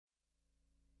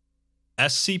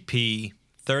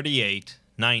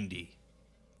SCP-3890,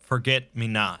 Forget Me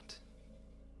Not.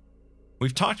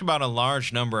 We've talked about a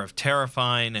large number of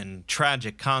terrifying and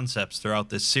tragic concepts throughout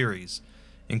this series,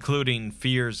 including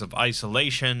fears of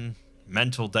isolation,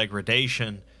 mental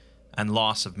degradation, and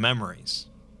loss of memories.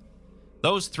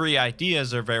 Those three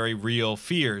ideas are very real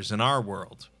fears in our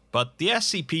world, but the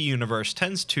SCP universe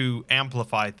tends to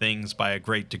amplify things by a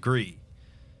great degree.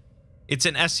 It's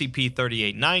in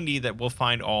SCP-3890 that we'll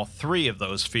find all three of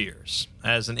those fears,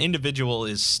 as an individual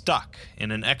is stuck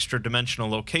in an extra-dimensional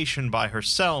location by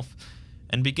herself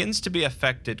and begins to be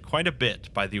affected quite a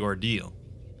bit by the ordeal.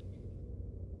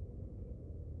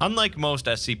 Unlike most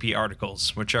SCP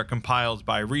articles, which are compiled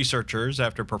by researchers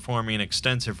after performing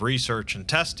extensive research and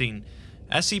testing,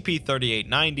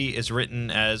 SCP-3890 is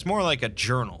written as more like a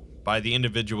journal by the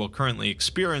individual currently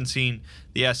experiencing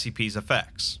the SCP's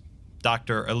effects,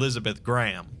 Dr. Elizabeth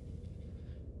Graham.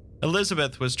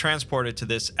 Elizabeth was transported to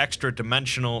this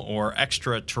extra-dimensional or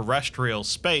extraterrestrial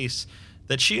space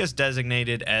that she has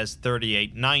designated as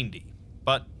 3890,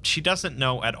 but she doesn't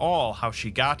know at all how she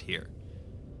got here.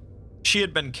 She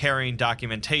had been carrying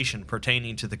documentation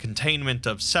pertaining to the containment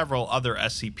of several other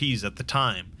SCPs at the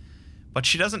time, but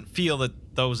she doesn't feel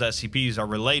that those SCPs are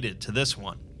related to this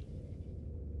one.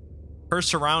 Her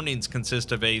surroundings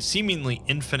consist of a seemingly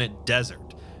infinite desert,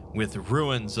 with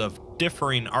ruins of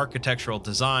differing architectural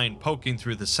design poking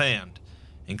through the sand,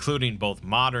 including both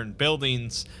modern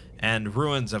buildings and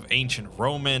ruins of ancient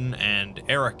Roman and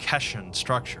Arakeshan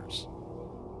structures.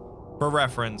 For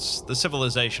reference, the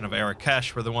civilization of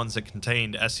Arakesh were the ones that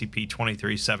contained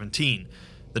SCP-2317,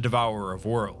 the Devourer of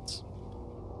Worlds.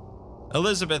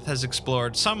 Elizabeth has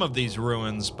explored some of these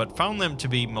ruins, but found them to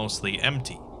be mostly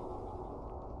empty.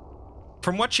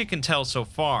 From what she can tell so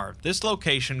far, this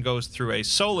location goes through a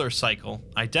solar cycle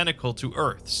identical to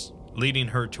Earth's, leading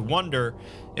her to wonder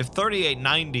if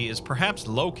 3890 is perhaps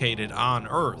located on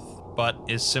Earth, but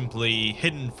is simply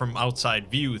hidden from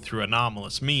outside view through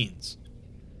anomalous means.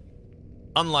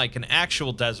 Unlike an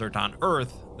actual desert on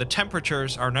Earth, the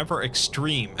temperatures are never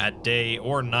extreme at day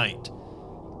or night.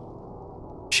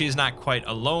 She's not quite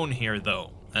alone here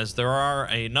though, as there are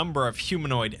a number of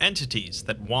humanoid entities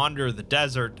that wander the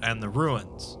desert and the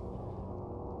ruins.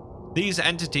 These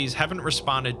entities haven't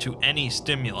responded to any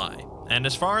stimuli, and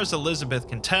as far as Elizabeth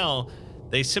can tell,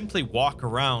 they simply walk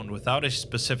around without a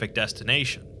specific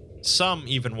destination, some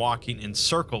even walking in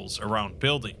circles around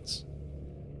buildings.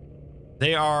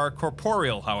 They are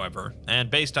corporeal, however, and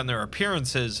based on their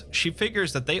appearances, she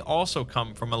figures that they also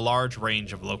come from a large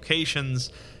range of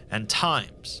locations and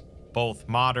times, both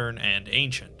modern and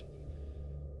ancient.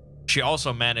 She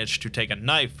also managed to take a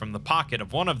knife from the pocket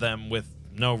of one of them with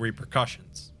no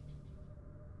repercussions.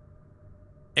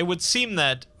 It would seem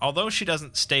that, although she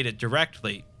doesn't state it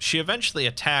directly, she eventually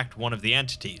attacked one of the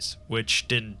entities, which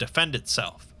didn't defend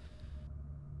itself.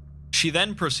 She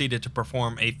then proceeded to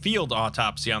perform a field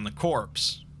autopsy on the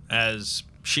corpse, as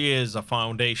she is a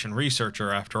Foundation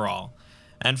researcher after all,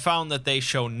 and found that they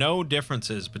show no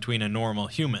differences between a normal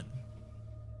human.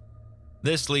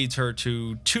 This leads her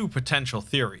to two potential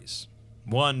theories.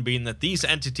 One being that these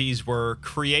entities were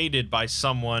created by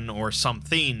someone or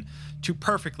something to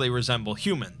perfectly resemble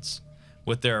humans,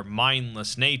 with their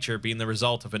mindless nature being the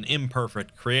result of an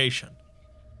imperfect creation.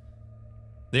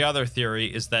 The other theory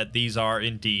is that these are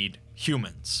indeed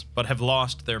humans, but have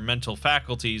lost their mental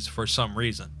faculties for some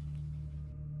reason.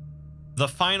 The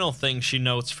final thing she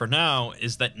notes for now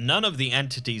is that none of the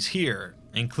entities here,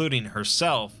 including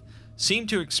herself, seem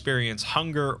to experience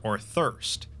hunger or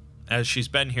thirst, as she's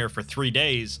been here for 3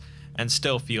 days and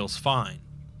still feels fine.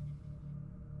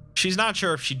 She's not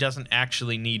sure if she doesn't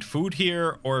actually need food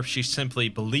here or if she simply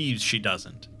believes she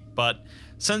doesn't, but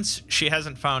since she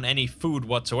hasn't found any food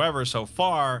whatsoever so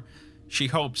far, she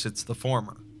hopes it's the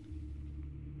former.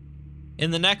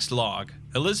 In the next log,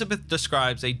 Elizabeth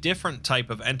describes a different type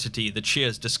of entity that she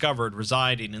has discovered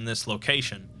residing in this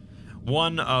location,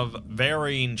 one of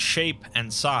varying shape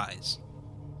and size.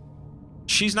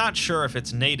 She's not sure if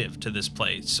it's native to this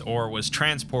place or was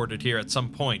transported here at some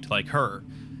point like her,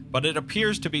 but it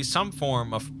appears to be some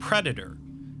form of predator,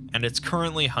 and it's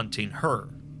currently hunting her.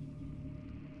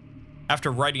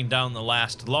 After writing down the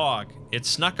last log, it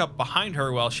snuck up behind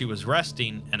her while she was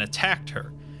resting and attacked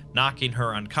her, knocking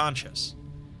her unconscious.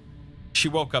 She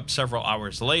woke up several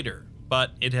hours later,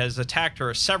 but it has attacked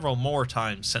her several more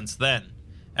times since then,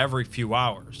 every few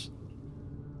hours.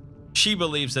 She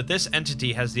believes that this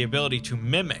entity has the ability to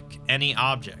mimic any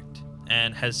object,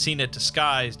 and has seen it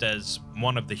disguised as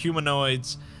one of the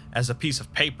humanoids, as a piece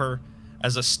of paper,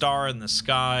 as a star in the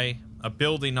sky, a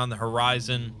building on the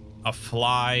horizon, a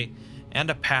fly, and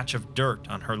a patch of dirt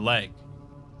on her leg.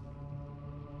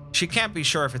 She can't be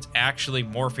sure if it's actually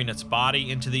morphing its body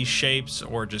into these shapes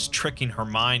or just tricking her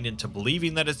mind into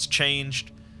believing that it's changed,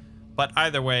 but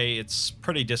either way, it's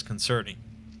pretty disconcerting.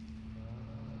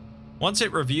 Once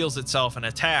it reveals itself and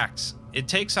attacks, it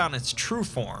takes on its true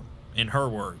form, in her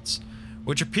words,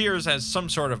 which appears as some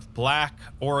sort of black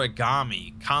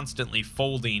origami constantly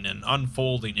folding and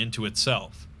unfolding into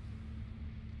itself.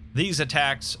 These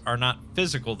attacks are not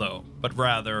physical though, but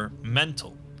rather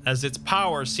mental, as its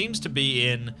power seems to be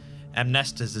in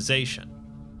amnesticization.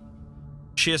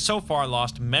 She has so far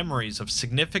lost memories of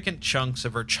significant chunks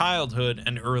of her childhood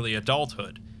and early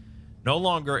adulthood, no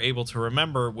longer able to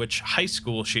remember which high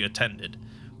school she attended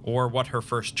or what her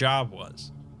first job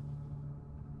was.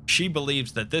 She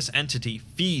believes that this entity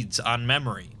feeds on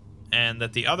memory, and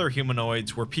that the other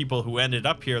humanoids were people who ended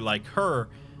up here like her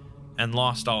and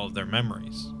lost all of their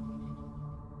memories.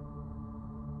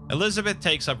 Elizabeth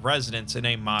takes up residence in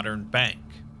a modern bank,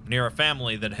 near a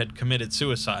family that had committed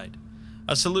suicide,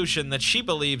 a solution that she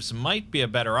believes might be a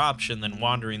better option than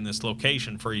wandering this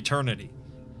location for eternity.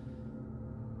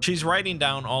 She's writing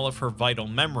down all of her vital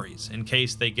memories in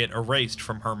case they get erased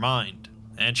from her mind,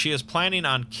 and she is planning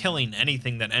on killing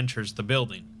anything that enters the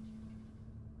building.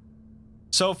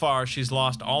 So far, she's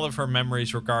lost all of her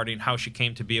memories regarding how she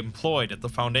came to be employed at the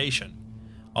Foundation,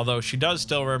 although she does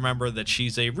still remember that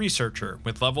she's a researcher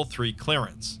with level 3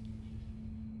 clearance.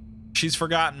 She's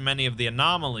forgotten many of the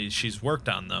anomalies she's worked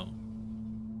on, though.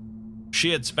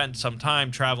 She had spent some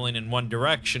time traveling in one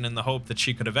direction in the hope that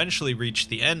she could eventually reach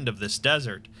the end of this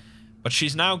desert, but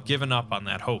she's now given up on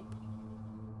that hope.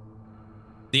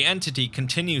 The entity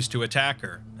continues to attack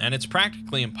her, and it's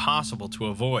practically impossible to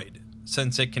avoid,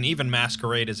 since it can even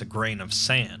masquerade as a grain of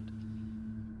sand.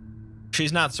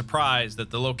 She's not surprised that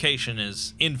the location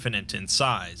is infinite in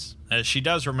size, as she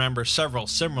does remember several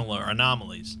similar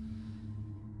anomalies.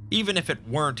 Even if it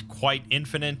weren't quite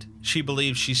infinite, she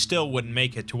believes she still wouldn't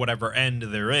make it to whatever end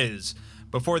there is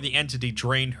before the entity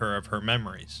drained her of her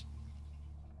memories.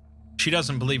 She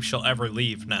doesn't believe she'll ever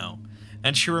leave now,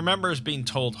 and she remembers being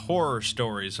told horror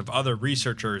stories of other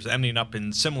researchers ending up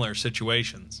in similar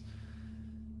situations.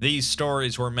 These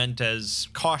stories were meant as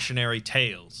cautionary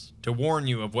tales, to warn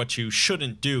you of what you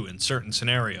shouldn't do in certain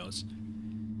scenarios.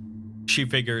 She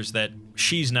figures that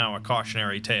she's now a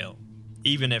cautionary tale,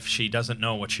 even if she doesn't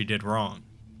know what she did wrong.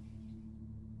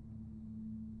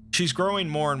 She's growing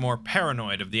more and more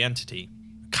paranoid of the entity,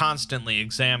 constantly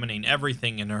examining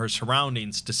everything in her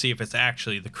surroundings to see if it's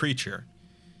actually the creature.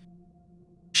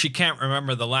 She can't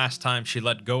remember the last time she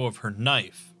let go of her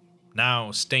knife,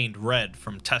 now stained red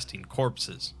from testing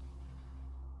corpses.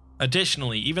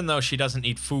 Additionally, even though she doesn't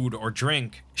eat food or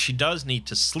drink, she does need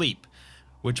to sleep,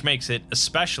 which makes it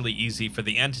especially easy for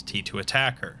the entity to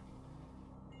attack her.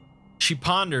 She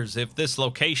ponders if this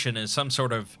location is some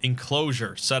sort of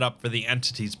enclosure set up for the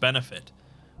entity's benefit,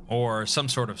 or some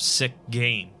sort of sick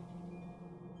game.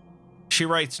 She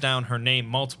writes down her name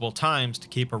multiple times to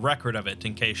keep a record of it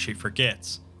in case she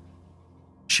forgets.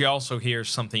 She also hears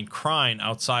something crying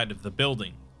outside of the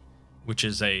building, which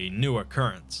is a new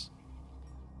occurrence.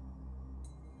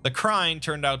 The crying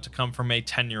turned out to come from a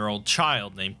 10-year-old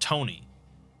child named Tony.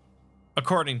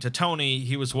 According to Tony,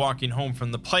 he was walking home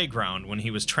from the playground when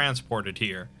he was transported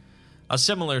here, a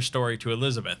similar story to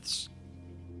Elizabeth's.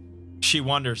 She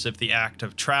wonders if the act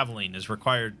of traveling is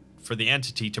required for the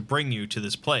entity to bring you to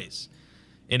this place,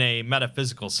 in a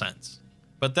metaphysical sense,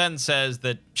 but then says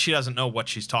that she doesn't know what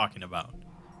she's talking about,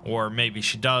 or maybe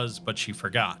she does, but she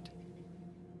forgot.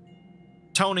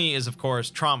 Tony is of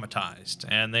course traumatized,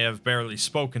 and they have barely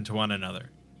spoken to one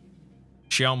another.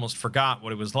 She almost forgot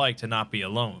what it was like to not be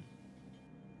alone.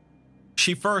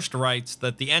 She first writes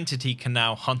that the entity can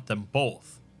now hunt them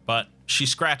both, but she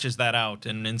scratches that out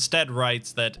and instead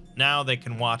writes that now they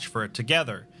can watch for it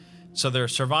together, so their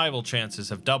survival chances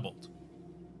have doubled.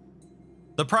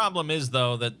 The problem is,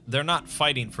 though, that they're not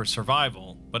fighting for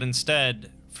survival, but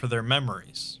instead for their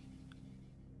memories.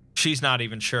 She's not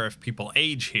even sure if people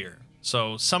age here,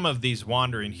 so some of these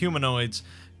wandering humanoids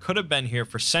could have been here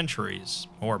for centuries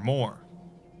or more.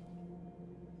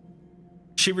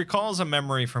 She recalls a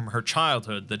memory from her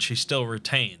childhood that she still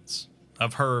retains,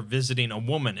 of her visiting a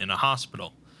woman in a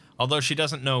hospital, although she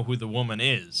doesn't know who the woman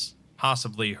is,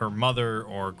 possibly her mother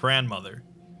or grandmother.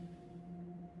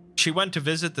 She went to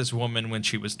visit this woman when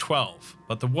she was 12,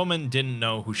 but the woman didn't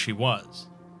know who she was.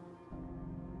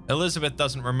 Elizabeth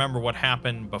doesn't remember what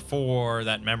happened before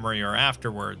that memory or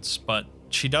afterwards, but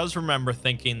she does remember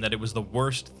thinking that it was the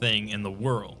worst thing in the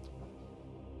world.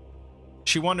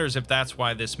 She wonders if that's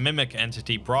why this mimic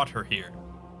entity brought her here,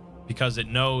 because it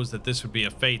knows that this would be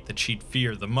a fate that she'd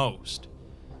fear the most.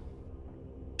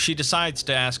 She decides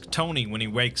to ask Tony when he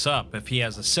wakes up if he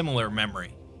has a similar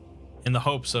memory, in the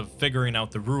hopes of figuring out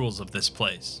the rules of this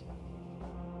place.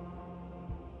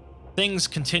 Things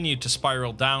continue to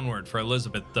spiral downward for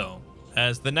Elizabeth, though,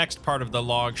 as the next part of the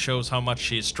log shows how much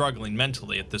she is struggling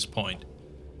mentally at this point.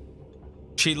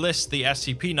 She lists the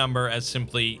SCP number as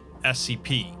simply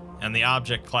SCP, and the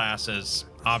object class as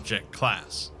Object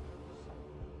Class.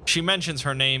 She mentions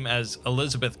her name as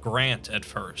Elizabeth Grant at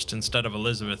first, instead of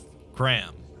Elizabeth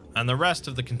Graham, and the rest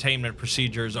of the containment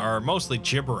procedures are mostly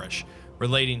gibberish,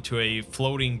 relating to a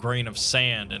floating grain of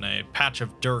sand and a patch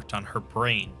of dirt on her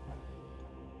brain.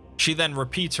 She then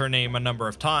repeats her name a number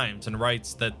of times and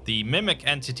writes that the mimic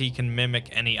entity can mimic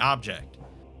any object.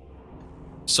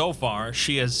 So far,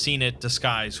 she has seen it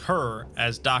disguise her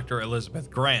as Dr.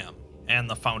 Elizabeth Graham and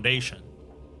the Foundation.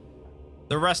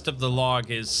 The rest of the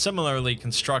log is similarly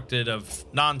constructed of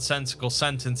nonsensical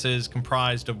sentences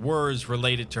comprised of words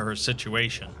related to her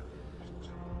situation.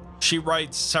 She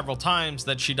writes several times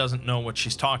that she doesn't know what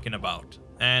she's talking about,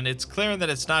 and it's clear that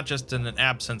it's not just an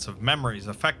absence of memories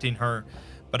affecting her,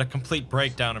 but a complete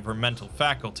breakdown of her mental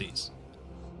faculties.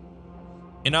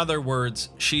 In other words,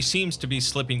 she seems to be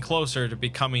slipping closer to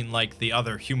becoming like the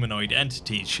other humanoid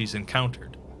entities she's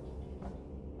encountered.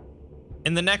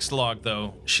 In the next log,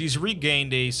 though, she's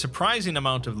regained a surprising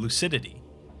amount of lucidity.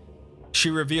 She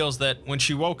reveals that when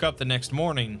she woke up the next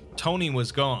morning, Tony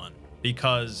was gone,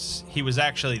 because he was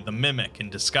actually the mimic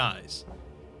in disguise.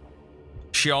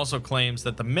 She also claims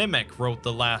that the mimic wrote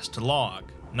the last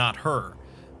log, not her,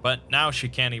 but now she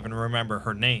can't even remember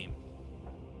her name.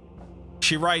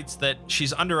 She writes that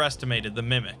she's underestimated the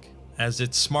mimic, as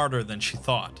it's smarter than she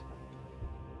thought.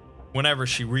 Whenever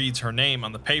she reads her name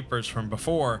on the papers from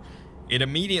before, it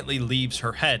immediately leaves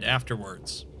her head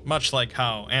afterwards, much like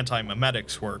how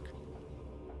anti-memetics work.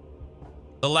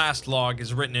 The last log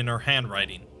is written in her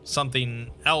handwriting,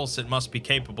 something else it must be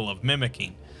capable of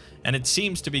mimicking, and it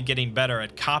seems to be getting better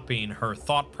at copying her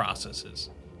thought processes.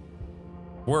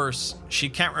 Worse, she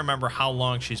can't remember how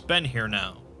long she's been here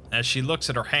now, as she looks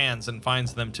at her hands and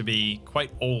finds them to be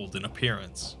quite old in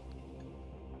appearance.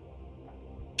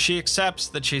 She accepts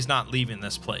that she's not leaving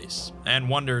this place, and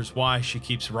wonders why she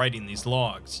keeps writing these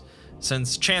logs,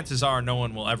 since chances are no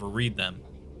one will ever read them.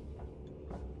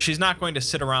 She's not going to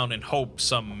sit around and hope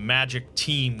some magic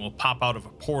team will pop out of a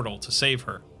portal to save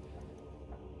her.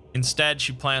 Instead,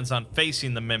 she plans on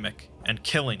facing the mimic and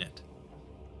killing it.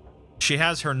 She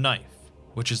has her knife,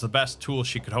 which is the best tool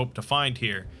she could hope to find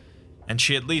here, and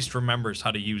she at least remembers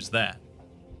how to use that.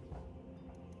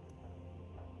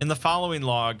 In the following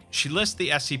log, she lists the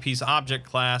SCP's object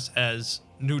class as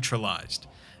neutralized,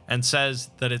 and says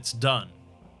that it's done,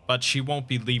 but she won't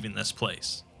be leaving this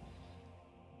place.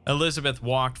 Elizabeth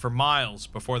walked for miles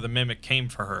before the mimic came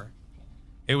for her.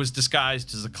 It was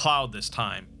disguised as a cloud this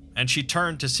time, and she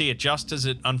turned to see it just as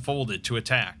it unfolded to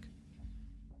attack.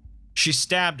 She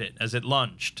stabbed it as it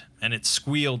lunged, and it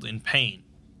squealed in pain.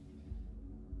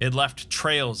 It left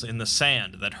trails in the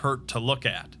sand that hurt to look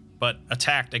at, but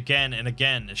attacked again and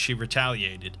again as she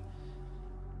retaliated.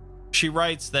 She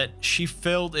writes that she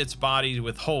filled its body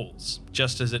with holes,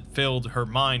 just as it filled her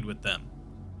mind with them.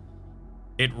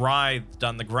 It writhed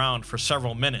on the ground for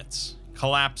several minutes,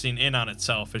 collapsing in on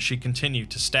itself as she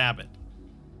continued to stab it.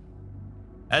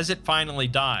 As it finally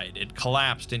died, it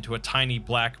collapsed into a tiny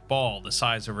black ball the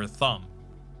size of her thumb.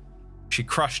 She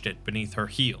crushed it beneath her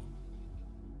heel.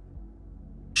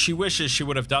 She wishes she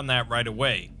would have done that right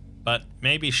away, but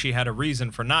maybe she had a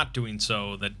reason for not doing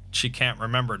so that she can't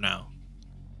remember now.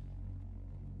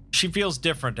 She feels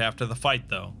different after the fight,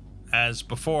 though, as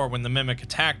before when the mimic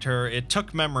attacked her, it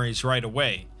took memories right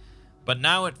away, but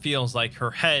now it feels like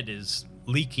her head is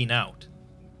leaking out.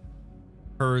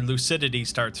 Her lucidity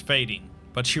starts fading,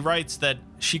 but she writes that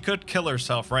she could kill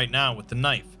herself right now with the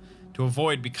knife to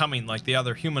avoid becoming like the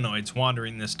other humanoids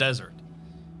wandering this desert.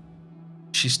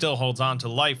 She still holds on to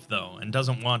life, though, and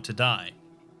doesn't want to die.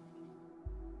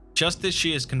 Just as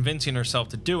she is convincing herself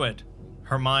to do it,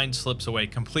 her mind slips away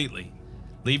completely,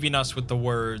 leaving us with the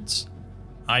words,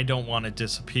 "I don't want to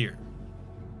disappear."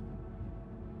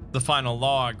 The final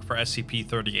log for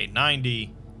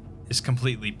SCP-3890 is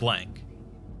completely blank.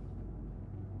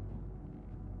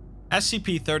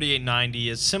 SCP-3890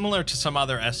 is similar to some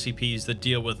other SCPs that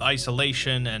deal with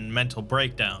isolation and mental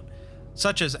breakdown,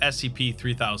 such as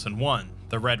SCP-3001,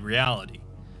 the Red Reality,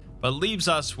 but leaves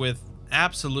us with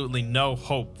absolutely no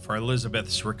hope for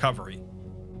Elizabeth's recovery.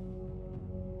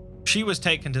 She was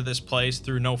taken to this place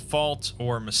through no fault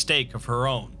or mistake of her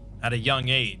own at a young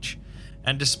age,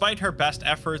 and despite her best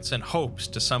efforts and hopes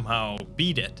to somehow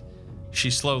beat it, she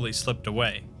slowly slipped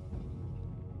away.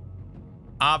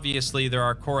 Obviously, there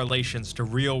are correlations to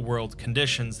real-world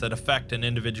conditions that affect an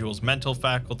individual's mental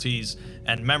faculties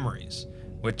and memories,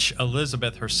 which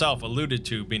Elizabeth herself alluded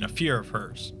to being a fear of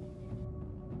hers.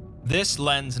 This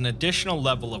lends an additional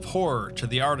level of horror to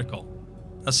the article,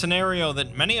 a scenario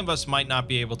that many of us might not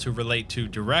be able to relate to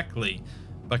directly,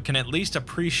 but can at least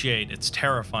appreciate its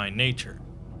terrifying nature.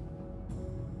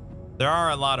 There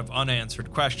are a lot of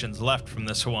unanswered questions left from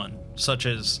this one, such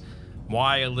as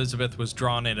why Elizabeth was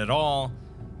drawn in at all,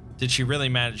 did she really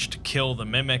manage to kill the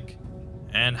mimic,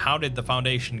 and how did the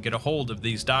Foundation get a hold of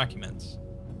these documents?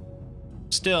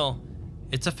 Still,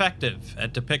 it's effective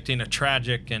at depicting a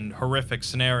tragic and horrific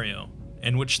scenario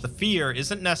in which the fear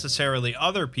isn't necessarily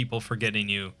other people forgetting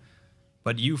you,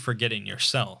 but you forgetting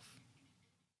yourself.